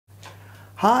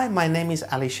Hi, my name is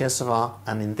Ali Shirsavar,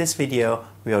 and in this video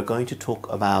we are going to talk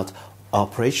about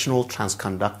operational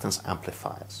transconductance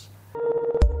amplifiers.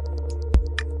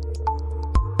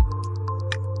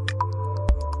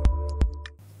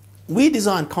 We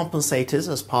design compensators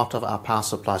as part of our power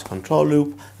supplies control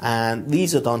loop, and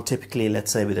these are done typically,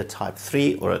 let's say, with a type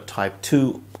 3 or a type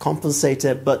 2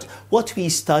 compensator. But what we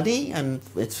study, and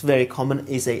it's very common,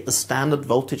 is a standard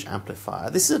voltage amplifier.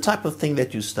 This is a type of thing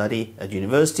that you study at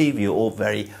university. We're all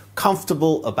very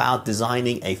comfortable about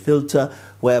designing a filter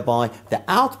whereby the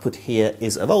output here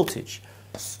is a voltage.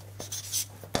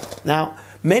 Now,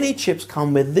 many chips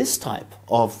come with this type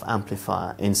of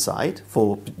amplifier inside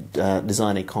for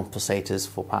designing compensators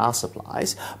for power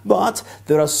supplies, but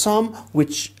there are some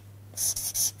which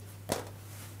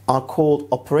are called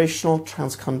operational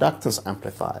transconductance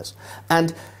amplifiers.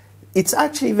 And it's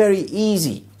actually very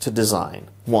easy to design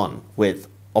one with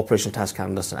operational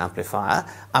transconductance amplifier.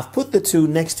 I've put the two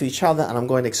next to each other and I'm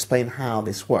going to explain how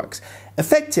this works.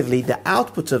 Effectively, the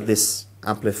output of this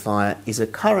amplifier is a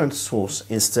current source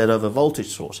instead of a voltage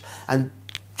source. And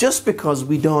just because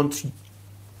we don't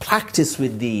practice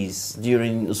with these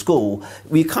during school,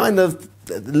 we kind of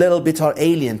a little bit are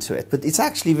alien to it, but it's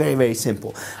actually very, very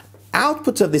simple.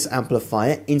 Output of this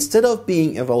amplifier, instead of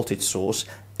being a voltage source,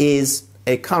 is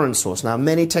a current source. Now,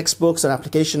 many textbooks and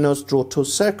application notes draw two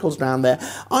circles around there.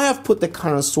 I have put the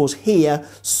current source here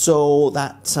so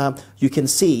that you can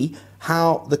see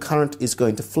how the current is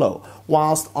going to flow.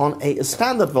 Whilst on a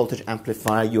standard voltage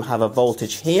amplifier, you have a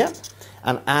voltage here,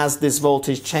 and as this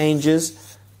voltage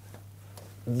changes,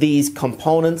 these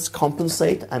components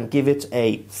compensate and give it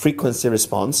a frequency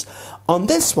response. On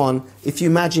this one, if you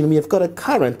imagine, we have got a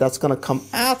current that's going to come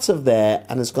out of there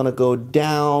and it's going to go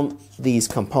down these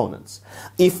components.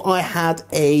 If I had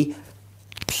a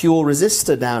pure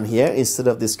resistor down here instead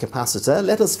of this capacitor,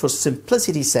 let us for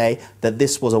simplicity say that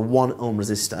this was a 1 ohm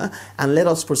resistor, and let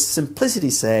us for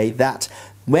simplicity say that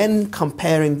when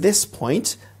comparing this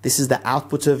point, this is the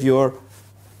output of your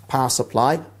power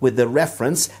supply with the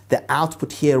reference, the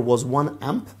output here was 1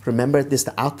 amp. Remember this,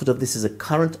 the output of this is a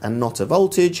current and not a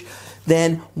voltage.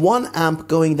 Then 1 amp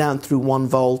going down through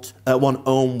 1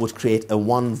 ohm would create a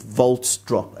 1 volt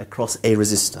drop across a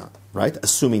resistor, right?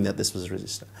 Assuming that this was a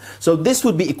resistor. So this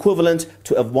would be equivalent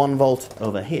to a 1 volt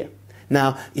over here.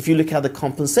 Now, if you look at the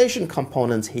compensation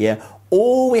components here,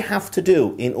 all we have to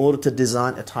do in order to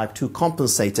design a type 2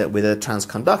 compensator with a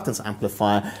transconductance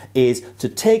amplifier is to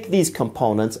take these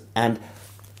components and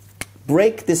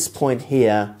break this point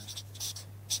here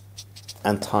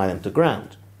and tie them to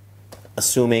ground,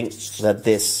 assuming that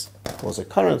this was a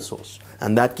current source.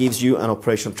 And that gives you an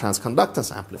operational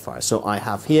transconductance amplifier. So I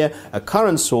have here a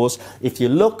current source. If you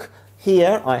look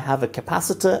here, I have a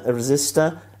capacitor, a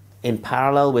resistor in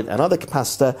parallel with another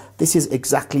capacitor. This is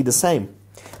exactly the same.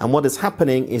 And what is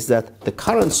happening is that the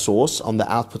current source on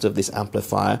the output of this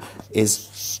amplifier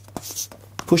is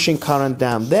pushing current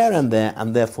down there, and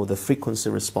therefore the frequency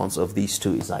response of these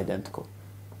two is identical.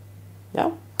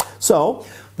 Yeah? So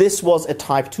this was a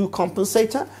type 2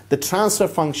 compensator. The transfer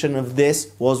function of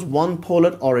this was one pole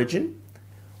at origin,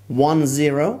 1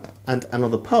 0, and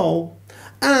another pole.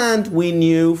 And we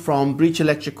knew from Biricha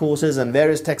lecture courses and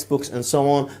various textbooks and so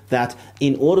on that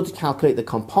in order to calculate the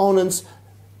components,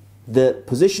 the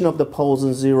position of the poles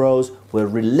and zeros were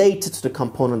related to the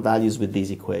component values with these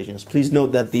equations. Please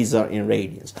note that these are in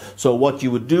radians. So what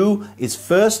you would do is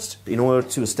first, in order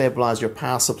to stabilize your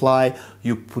power supply,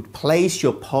 you would place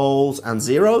your poles and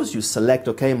zeros. You select,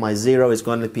 okay, my 0 is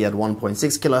going to be at 1.6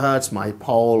 kilohertz. My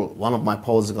pole, one of my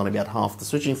poles is going to be at half the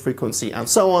switching frequency, and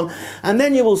so on. And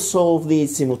then you will solve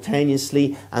these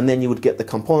simultaneously, and then you would get the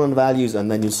component values, and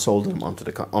then you solve them onto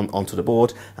the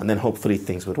board, and then hopefully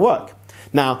things would work.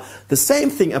 Now, the same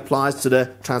thing applies to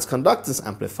the transconductance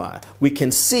amplifier. We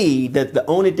can see that the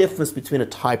only difference between a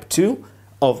type 2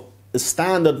 of a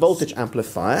standard voltage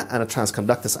amplifier and a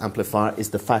transconductance amplifier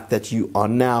is the fact that you are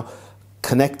now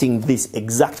connecting these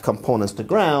exact components to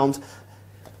ground.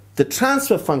 The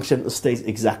transfer function stays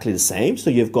exactly the same. So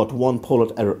you've got one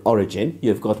pole at origin,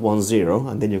 you've got 1 0,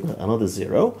 and then you've got another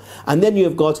 0. And then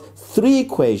you've got 3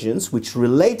 equations which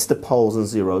relate the poles and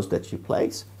zeros that you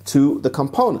place to the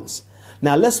components.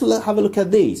 Now let's have a look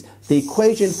at these. The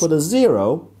equation for the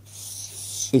 0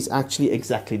 is actually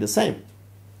exactly the same.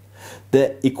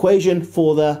 The equation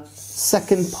for the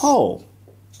second pole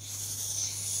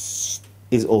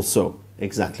is also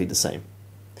exactly the same.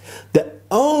 The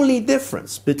only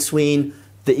difference between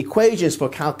the equations for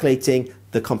calculating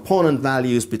the component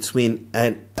values between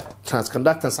a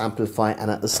transconductance amplifier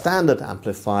and a standard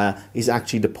amplifier is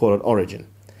actually the pole at origin.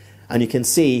 And you can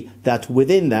see that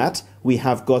within that we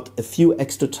have got a few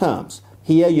extra terms.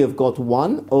 Here you've got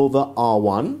 1 over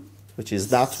R1, which is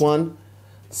that one,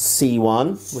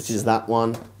 C1, which is that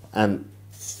one, and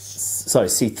sorry,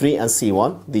 C3 and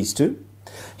C1, these two.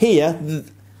 Here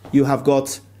you have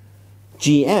got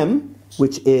GM,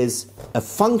 which is a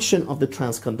function of the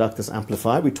transconductance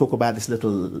amplifier. We talk about this a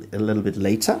little bit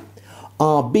later.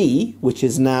 RB, which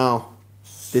is now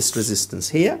this resistance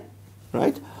here,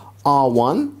 right?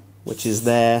 R1, which is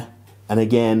there, and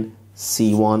again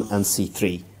C1 and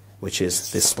C3, which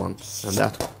is this one and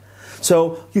that one.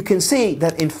 So you can see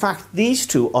that in fact these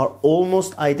two are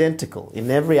almost identical in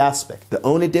every aspect. The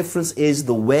only difference is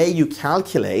the way you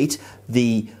calculate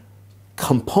the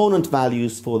component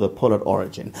values for the polar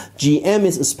origin. GM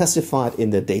is specified in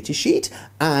the data sheet,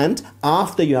 and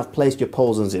after you have placed your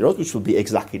poles and zeros, which will be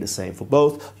exactly the same for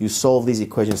both, you solve these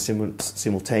equations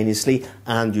simultaneously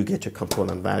and you get your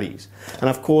component values. And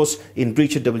of course, in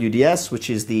Biricha WDS, which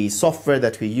is the software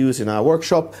that we use in our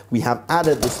workshop, we have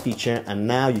added this feature, and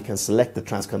now you can select the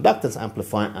transconductance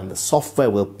amplifier and the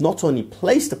software will not only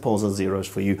place the poles and zeros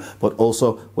for you, but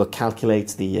also will calculate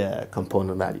the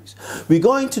component values. We're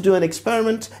going to do an experiment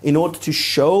in order to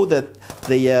show that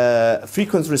the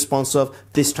frequency response of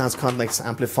this transconductance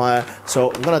amplifier.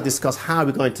 So I'm going to discuss how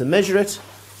we're going to measure it.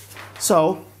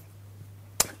 So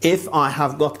if I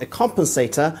have got a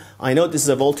compensator, I know this is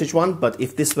a voltage one, but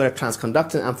if this were a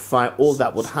transconductance amplifier, all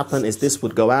that would happen is this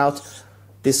would go out.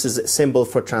 This is a symbol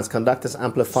for transconductance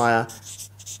amplifier,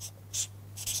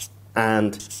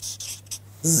 and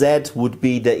Z would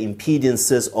be the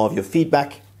impedances of your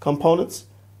feedback components.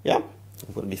 Yeah.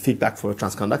 It will be feedback for a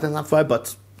transconductance amplifier,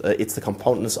 but it's the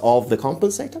components of the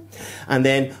compensator. And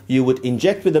then you would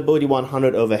inject with the Bode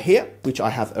 100 over here, which I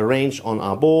have arranged on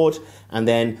our board, and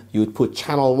then you would put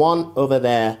channel 1 over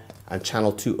there and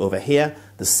channel 2 over here.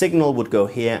 The signal would go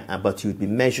here, but you would be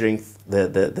measuring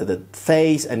the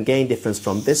phase and gain difference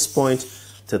from this point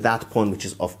to that point, which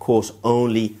is of course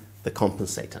only the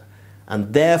compensator.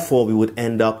 And therefore we would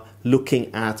end up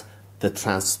looking at the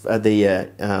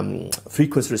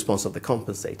frequency response of the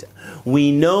compensator.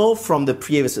 We know from the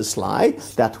previous slide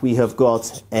that we have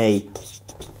got a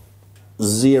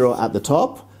 0 at the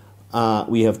top.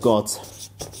 We have got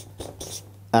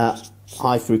a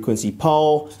high frequency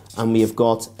pole, and we have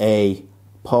got a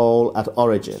pole at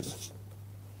origin,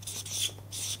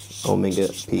 omega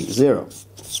p0.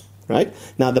 Right?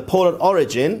 Now the pole at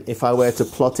origin, if I were to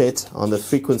plot it on the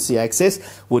frequency axis,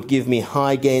 would give me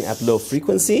high gain at low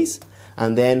frequencies,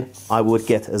 and then I would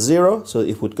get a 0, so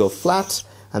it would go flat,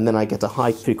 and then I get a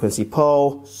high frequency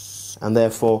pole, and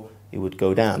therefore it would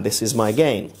go down. This is my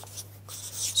gain.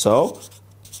 So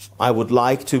I would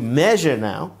like to measure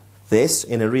now this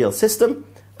in a real system,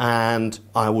 and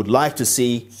I would like to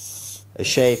see a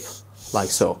shape like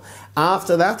so.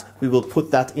 After that, we will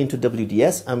put that into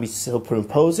WDS and we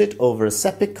superimpose it over a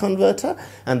Sepik converter.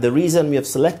 And the reason we have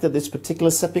selected this particular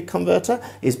Sepik converter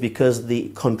is because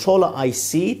the controller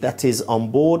IC that is on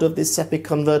board of this Sepik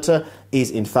converter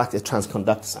is in fact a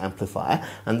transconductance amplifier.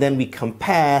 And then we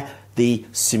compare the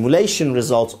simulation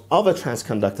results of a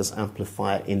transconductance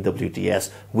amplifier in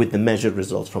WDS with the measured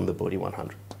results from the Bode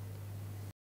 100.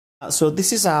 So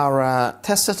this is our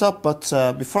test setup, but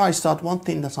before I start, one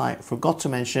thing that I forgot to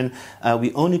mention,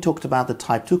 we only talked about the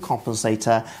type 2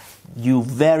 compensator. You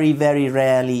very, very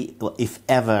rarely, if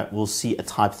ever, will see a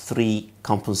type 3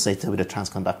 compensator with a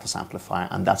transconductance amplifier,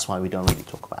 and that's why we don't really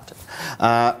talk about it.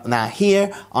 Now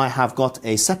here I have got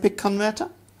a Sepik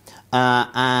converter.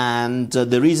 And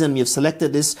the reason we have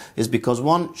selected this is because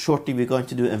one, shortly we're going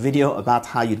to do a video about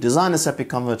how you design a Sepik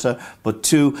converter, but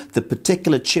two, the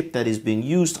particular chip that is being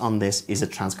used on this is a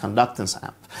transconductance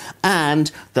amp.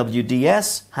 And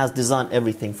WDS has designed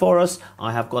everything for us.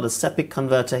 I have got a Sepik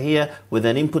converter here with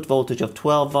an input voltage of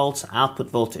 12 volts, output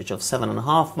voltage of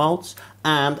 7.5 volts,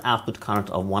 and output current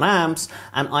of 1 amps.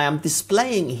 And I am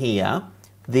displaying here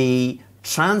the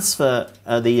transfer,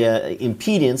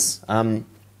 impedance,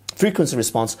 frequency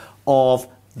response of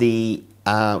the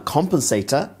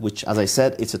compensator, which, as I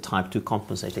said, it's a type 2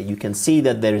 compensator. You can see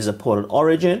that there is a pole at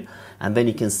origin, and then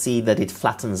you can see that it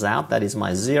flattens out, that is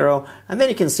my 0, and then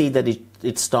you can see that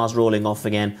it starts rolling off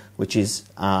again, which is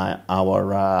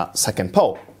our second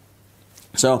pole.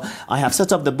 So I have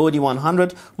set up the Bode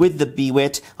 100 with the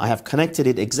BWIT. I have connected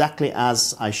it exactly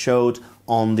as I showed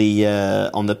on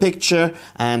the picture,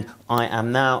 and I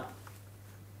am now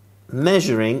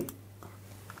measuring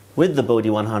with the Bode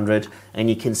 100, and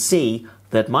you can see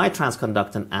that my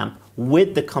transconductant amp,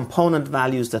 with the component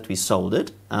values that we soldered,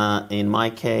 in my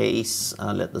case,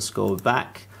 let us go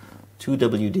back to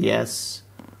WDS.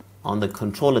 On the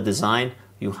controller design,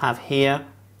 you have here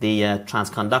the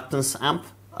transconductance amp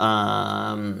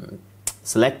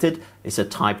selected. It's a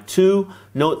type 2.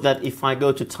 Note that if I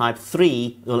go to type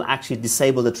 3, it will actually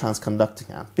disable the transconducting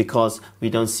amp because we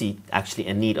don't see actually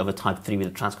a need of a type 3 with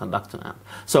a transconducting amp.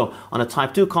 So on a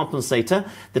type 2 compensator,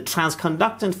 the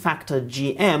transconductant factor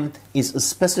GM is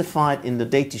specified in the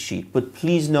datasheet, but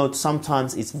please note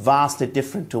sometimes it's vastly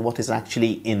different to what is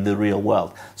actually in the real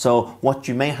world. So what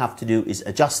you may have to do is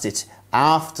adjust it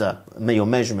after your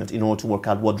measurement in order to work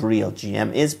out what real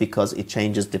GM is, because it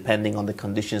changes depending on the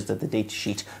conditions that the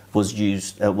datasheet was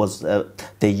used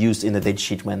they used in the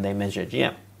datasheet when they measured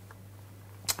GM.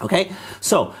 Okay,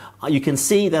 so you can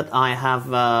see that I have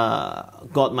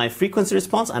got my frequency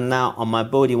response, and now on my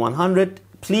Bode 100,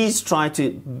 please try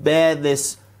to bear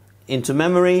this into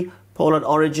memory. Pole at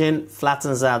origin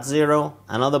flattens out 0,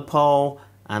 another pole.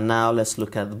 And now let's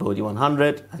look at the Bode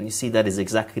 100, and you see that is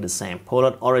exactly the same. Pole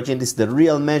at origin, this is the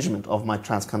real measurement of my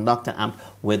transconductor amp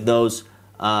with those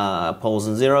poles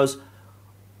and zeros.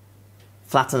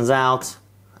 Flattens out,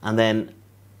 and then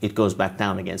it goes back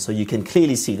down again. So you can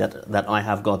clearly see that I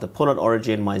have got the pole at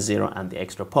origin, my 0, and the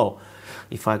extra pole.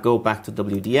 If I go back to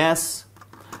WDS,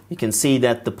 you can see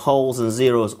that the poles and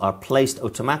zeros are placed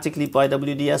automatically by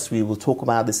WDS. We will talk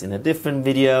about this in a different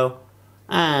video.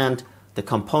 And the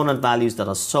component values that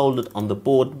are soldered on the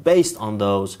board based on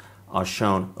those are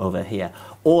shown over here.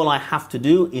 All I have to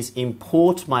do is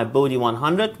import my Bode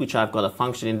 100, which I've got a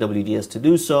function in WDS to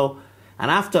do so.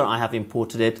 And after I have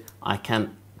imported it, I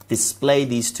can display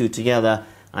these two together.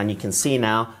 And you can see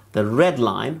now the red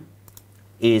line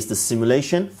is the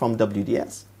simulation from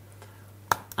WDS.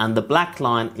 And the black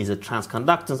line is a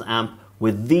transconductance amp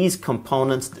with these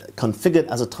components configured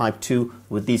as a type 2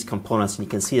 with these components. And you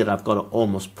can see that I've got an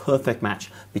almost perfect match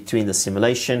between the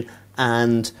simulation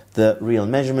and the real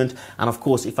measurement. And of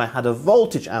course, if I had a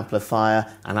voltage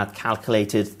amplifier and I'd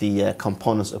calculated the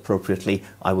components appropriately,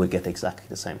 I would get exactly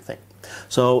the same thing.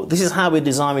 So this is how we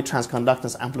design a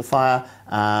transconductance amplifier.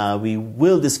 We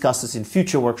will discuss this in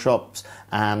future workshops,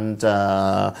 and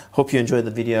hope you enjoyed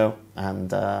the video,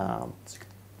 and I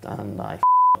f***ed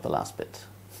up the last bit.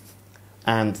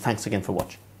 And thanks again for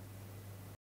watching.